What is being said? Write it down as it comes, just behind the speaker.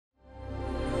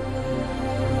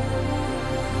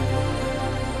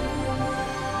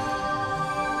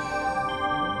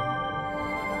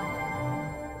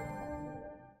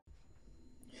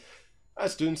Hi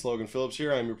students, Logan Phillips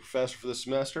here. I'm your professor for this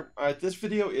semester. This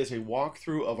video is a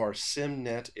walkthrough of our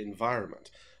SImNet environment.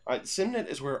 SImNet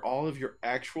is where all of your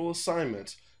actual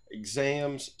assignments,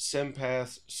 exams,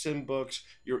 Simpass, Simbooks,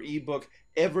 your ebook,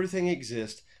 everything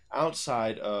exists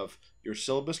outside of your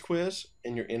syllabus quiz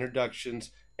and your introductions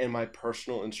and my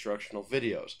personal instructional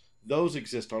videos. Those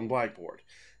exist on Blackboard.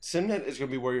 SImNet is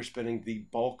going to be where you're spending the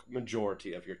bulk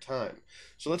majority of your time.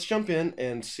 So let's jump in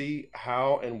and see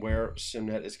how and where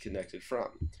SImNet is connected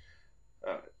from.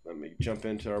 Let me jump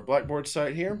into our Blackboard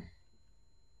site here.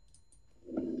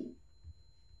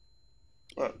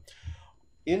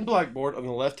 In Blackboard, on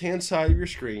the left-hand side of your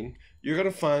screen, you're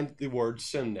going to find the word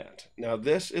SImNet. Now,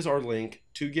 this is our link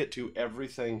to get to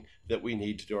everything that we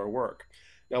need to do our work.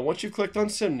 Now, once you've clicked on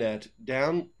SImNet,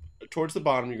 down towards the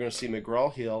bottom, you're going to see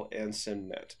McGraw-Hill and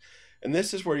SImNet. And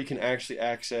this is where you can actually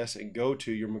access and go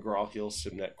to your McGraw-Hill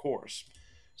SImNet course.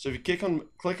 So if you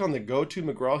click on the Go to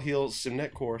McGraw-Hill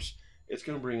SImNet course, it's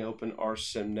going to bring open our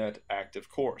SImNet active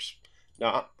course.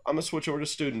 Now, I'm going to switch over to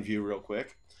student view real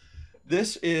quick.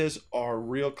 This is our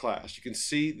real class. You can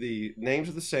see the names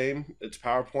are the same. It's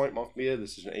PowerPoint Multimedia.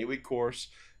 This is an 8-week course.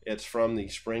 It's from the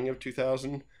spring of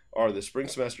 2000, or the spring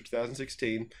semester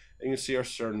 2016, and you can see our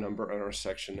CERN number and our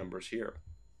section numbers here.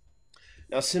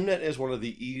 Now, SImNet is one of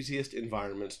the easiest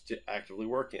environments to actively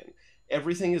work in.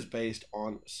 Everything is based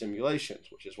on simulations,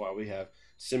 which is why we have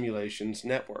Simulations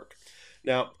Network.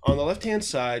 Now, on the left-hand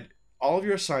side, all of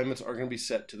your assignments are going to be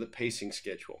set to the pacing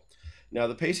schedule. Now,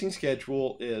 the pacing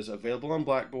schedule is available on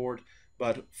Blackboard,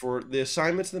 but for the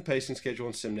assignments in the pacing schedule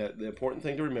in SImNet, the important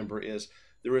thing to remember is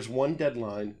there is one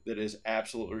deadline that is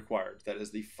absolutely required. That is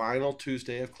the final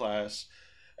Tuesday of class,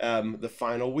 the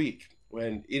final week.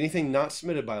 When anything not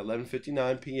submitted by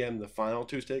 11:59 p.m., the final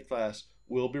Tuesday class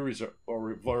will be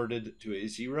reverted to a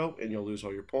 0, and you'll lose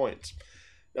all your points.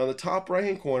 Now, in the top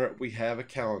right-hand corner, we have a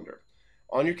calendar.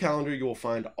 On your calendar, you will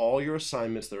find all your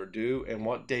assignments that are due and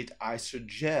what date I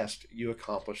suggest you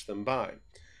accomplish them by.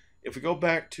 If we go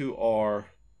back to our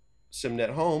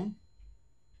SImNet home,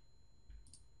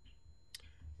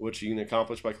 which you can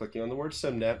accomplish by clicking on the word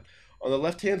SImNet, on the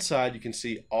left-hand side, you can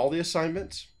see all the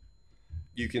assignments.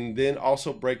 You can then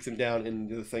also break them down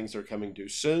into the things that are coming due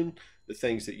soon, the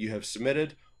things that you have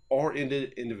submitted, or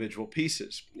into individual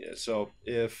pieces. Yeah, so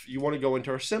if you want to go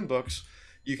into our Simbooks,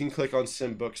 you can click on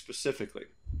Simbook specifically.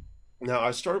 Now,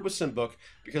 I started with Simbook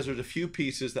because there's a few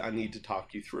pieces that I need to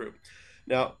talk you through.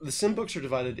 Now, the Simbooks are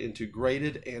divided into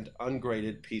graded and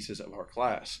ungraded pieces of our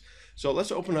class. So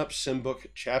let's open up Simbook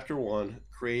Chapter 1,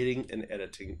 Creating and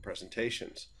Editing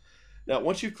Presentations. Now,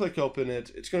 once you click open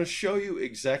it, it's going to show you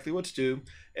exactly what's due,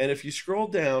 and if you scroll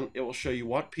down, it will show you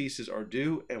what pieces are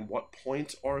due and what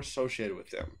points are associated with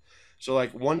them. So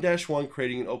like 1-1,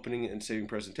 Creating and Opening and Saving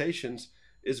Presentations,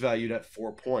 is valued at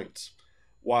 4 points,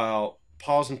 while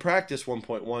Pause and Practice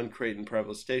 1.1, Create and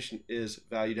Presentation, is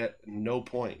valued at no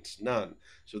points, none.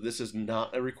 So this is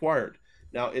not a required.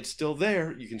 Now, it's still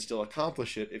there. You can still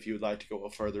accomplish it if you would like to go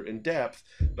further in depth,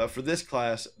 but for this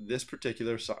class, this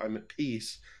particular assignment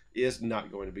piece is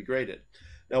not going to be graded.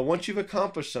 Now, once you've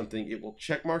accomplished something, it will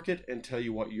check mark it and tell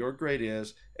you what your grade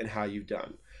is and how you've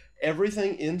done.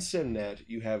 Everything in SImNet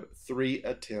you have 3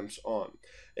 attempts on.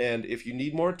 And if you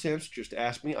need more attempts, just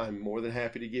ask me. I'm more than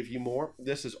happy to give you more.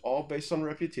 This is all based on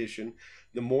repetition.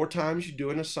 The more times you do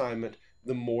an assignment,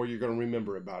 the more you're going to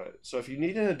remember about it. So if you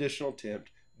need an additional attempt,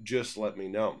 just let me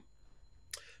know.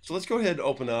 So let's go ahead and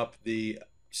open up the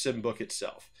Simbook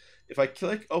itself. If I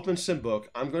click Open Simbook,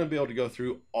 I'm going to be able to go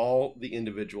through all the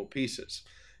individual pieces.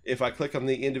 If I click on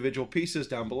the individual pieces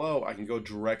down below, I can go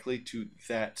directly to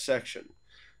that section.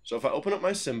 So if I open up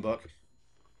my Simbook,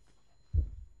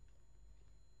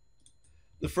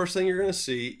 the first thing you're going to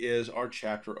see is our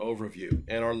chapter overview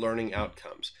and our learning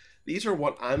outcomes. These are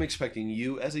what I'm expecting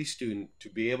you as a student to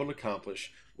be able to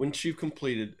accomplish once you've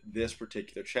completed this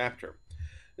particular chapter.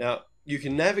 Now, you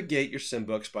can navigate your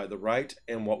Simbooks by the right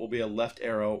and what will be a left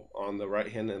arrow on the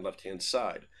right hand and left hand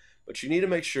side. But you need to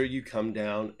make sure you come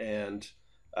down and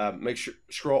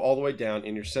scroll all the way down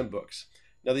in your Simbooks.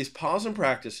 Now, these pause and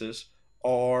practices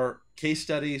are case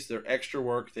studies, they're extra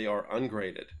work, they are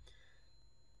ungraded.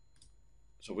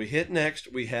 So we hit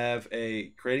next, we have a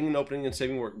creating and opening and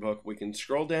saving workbook. We can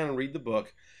scroll down and read the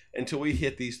book until we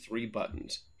hit these 3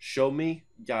 buttons: show me,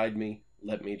 guide me,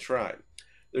 let me try.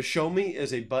 The show me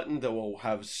is a button that will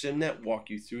have SImNet walk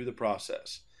you through the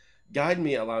process. Guide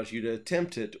me allows you to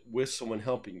attempt it with someone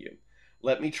helping you.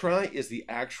 Let me try is the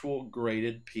actual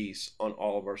graded piece on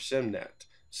all of our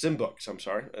Simbooks,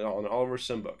 on all of our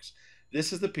Simbooks.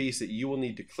 This is the piece that you will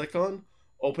need to click on,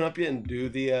 open up it, and do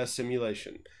the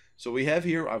simulation. So we have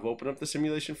here, I've opened up the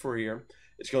simulation for here.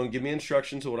 It's going to give me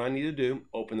instructions of what I need to do.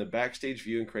 Open the Backstage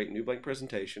view and create a new blank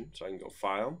presentation. So I can go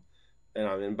File, and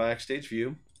I'm in Backstage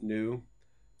view, New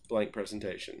Blank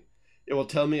Presentation. It will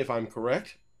tell me if I'm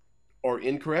correct or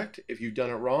incorrect. If you've done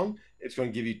it wrong, it's going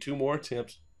to give you 2 more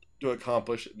attempts to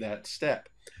accomplish that step.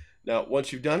 Now,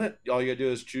 once you've done it, all you gotta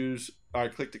do is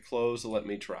click to close and let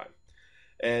me try.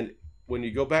 And when you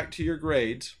go back to your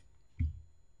grades,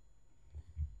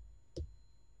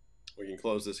 we can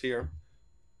close this here.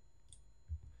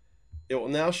 It will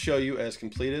now show you as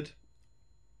completed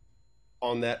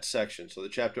on that section. So the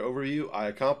chapter overview, I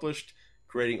accomplished.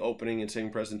 Creating, opening, and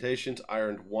saving presentations, I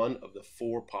earned 1 of the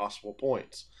 4 possible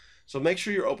points. So make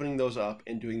sure you're opening those up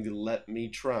and doing the let me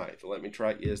try. The let me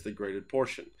try is the graded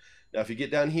portion. Now, if you get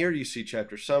down here, you see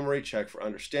chapter summary, check for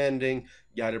understanding,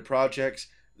 guided projects.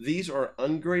 These are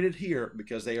ungraded here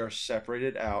because they are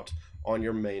separated out on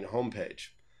your main homepage.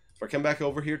 If I come back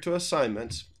over here to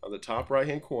assignments, on the top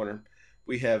right-hand corner,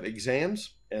 we have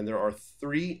exams, and there are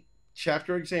 3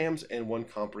 chapter exams and 1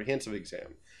 comprehensive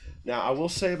exam. Now, I will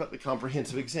say about the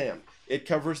comprehensive exam, it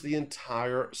covers the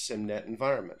entire SImNet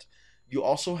environment. You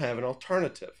also have an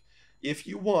alternative. If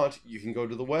you want, you can go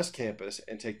to the West Campus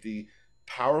and take the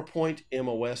PowerPoint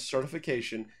MOS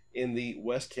certification in the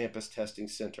West Campus Testing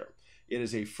Center. It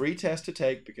is a free test to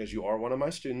take because you are one of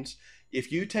my students.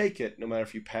 If you take it, no matter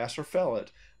if you pass or fail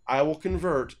it, I will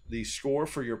convert the score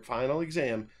for your final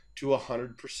exam to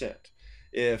 100%.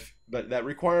 But that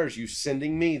requires you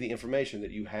sending me the information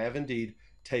that you have indeed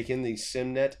taken the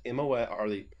SImNet MOS or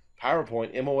the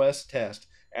PowerPoint MOS test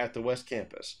at the West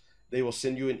Campus. They will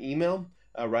send you an email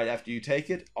right after you take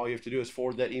it. All you have to do is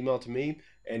forward that email to me,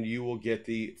 and you will get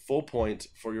the full points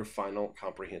for your final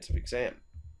comprehensive exam.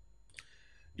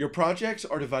 Your projects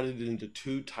are divided into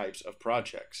 2 types of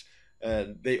projects.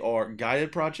 They are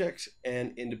guided projects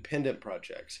and independent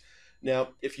projects. Now,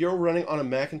 if you're running on a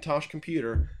Macintosh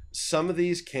computer, some of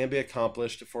these can be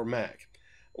accomplished for Mac.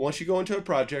 Once you go into a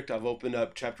project, I've opened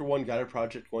up Chapter 1 Guided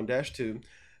Project 1-2.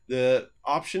 The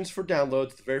options for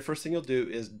downloads, the very first thing you'll do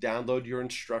is download your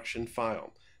instruction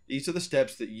file. These are the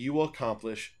steps that you will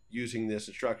accomplish using this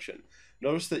instruction.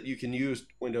 Notice that you can use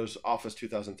Windows Office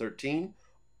 2013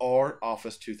 or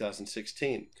Office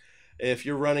 2016. If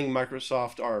you're running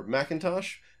Microsoft or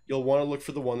Macintosh, you'll want to look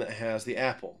for the one that has the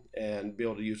Apple and be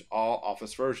able to use all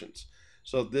Office versions.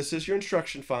 So this is your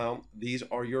instruction file. These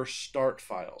are your start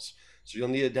files. So you'll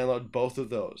need to download both of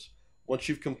those. Once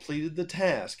you've completed the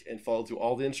task and followed through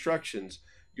all the instructions,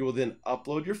 you will then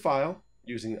upload your file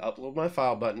using the Upload My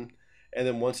File button, and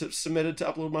then once it's submitted to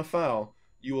Upload My File,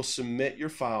 you will submit your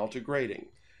file to grading.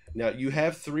 Now, you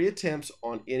have 3 attempts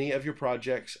on any of your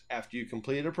projects. After you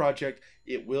completed a project,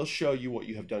 it will show you what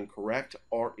you have done correct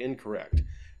or incorrect.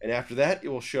 And after that, it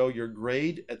will show your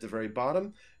grade at the very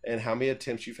bottom and how many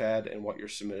attempts you've had and what your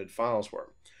submitted files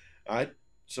were. All right,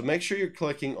 so make sure you're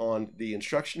clicking on the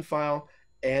instruction file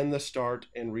and the start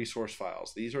and resource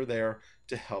files. These are there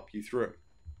to help you through.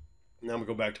 Now I'm gonna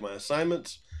go back to my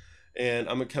assignments, and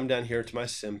I'm gonna come down here to my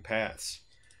Simpass.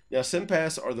 Now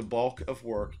Simpass are the bulk of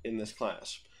work in this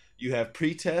class. You have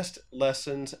pre-test,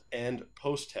 lessons, and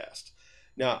post-test.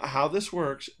 Now how this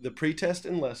works, the pre-test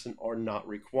and lesson are not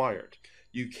required.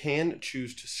 You can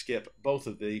choose to skip both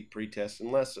of the pre-test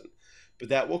and lesson, but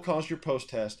that will cause your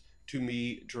post-test to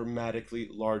be dramatically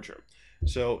larger.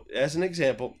 So as an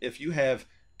example, if you have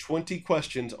 20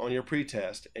 questions on your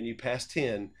pretest and you pass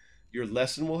 10, your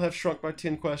lesson will have shrunk by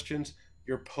 10 questions,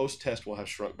 your post-test will have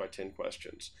shrunk by 10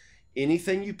 questions.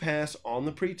 Anything you pass on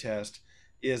the pretest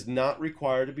is not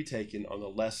required to be taken on the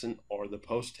lesson or the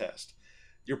post-test.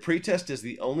 Your pretest is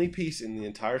the only piece in the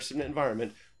entire SImNet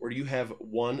environment where you have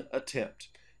 1 attempt.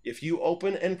 If you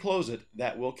open and close it,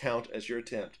 that will count as your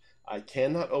attempt. I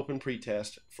cannot open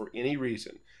pretest for any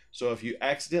reason. So if you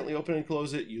accidentally open and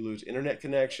close it, you lose internet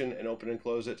connection and open and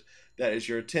close it. That is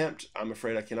your attempt. I'm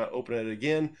afraid I cannot open it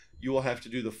again. You will have to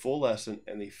do the full lesson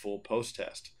and the full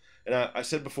post-test. And I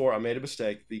said before, I made a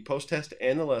mistake. The post-test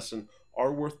and the lesson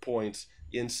are worth points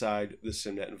inside the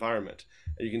SImNet environment.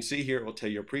 And you can see here, it will tell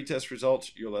you your pretest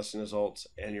results, your lesson results,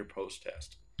 and your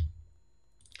post-test.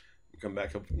 Come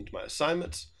back up into my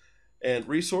assignments. And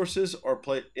resources are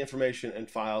information and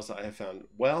files that I have found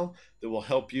that will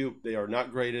help you. They are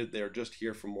not graded. They are just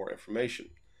here for more information.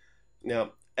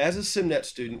 Now, as a SImNet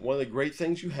student, one of the great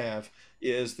things you have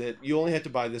is that you only have to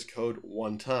buy this code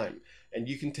 1 time. And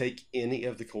you can take any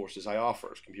of the courses I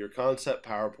offer. Computer Concept,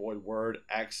 PowerPoint, Word,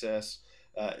 Access,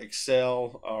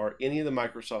 Excel, or any of the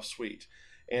Microsoft suite.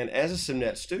 And as a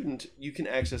SImNet student, you can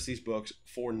access these books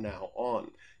for now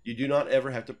on. You do not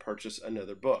ever have to purchase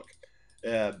another book.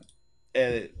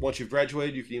 And once you've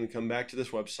graduated, you can even come back to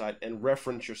this website and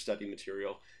reference your study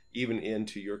material even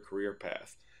into your career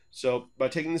path. So by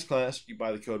taking this class, you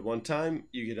buy the code one time,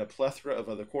 you get a plethora of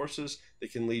other courses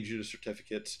that can lead you to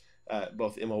certificates,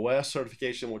 both MOS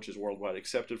certification, which is worldwide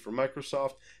accepted for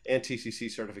Microsoft, and TCC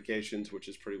certifications, which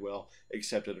is pretty well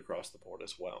accepted across the board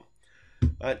as well.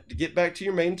 To get back to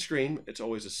your main screen, it's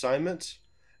always assignments.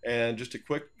 And just a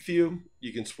quick view,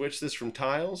 you can switch this from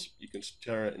tiles, you can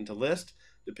turn it into list,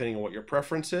 depending on what your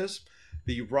preference is.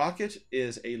 The rocket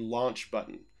is a launch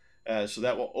button, so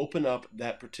that will open up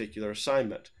that particular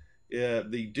assignment.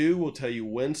 The due will tell you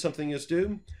when something is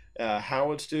due,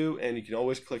 how it's due, and you can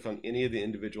always click on any of the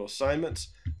individual assignments,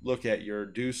 look at your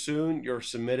due soon, your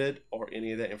submitted, or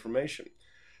any of that information.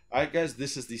 All right, guys,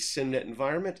 this is the SImNet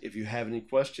environment. If you have any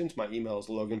questions, my email is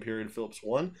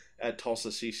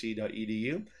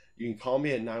logan.phillips1@tulsacc.edu. You can call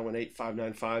me at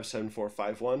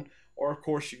 918-595-7451, or of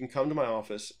course, you can come to my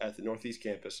office at the Northeast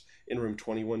Campus in room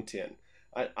 2110.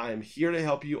 I am here to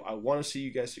help you. I want to see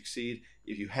you guys succeed.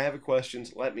 If you have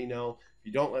questions, let me know. If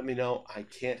you don't let me know, I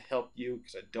can't help you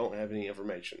because I don't have any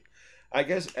information. All right,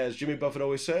 guys, as Jimmy Buffett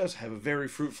always says, have a very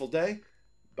fruitful day.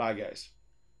 Bye, guys.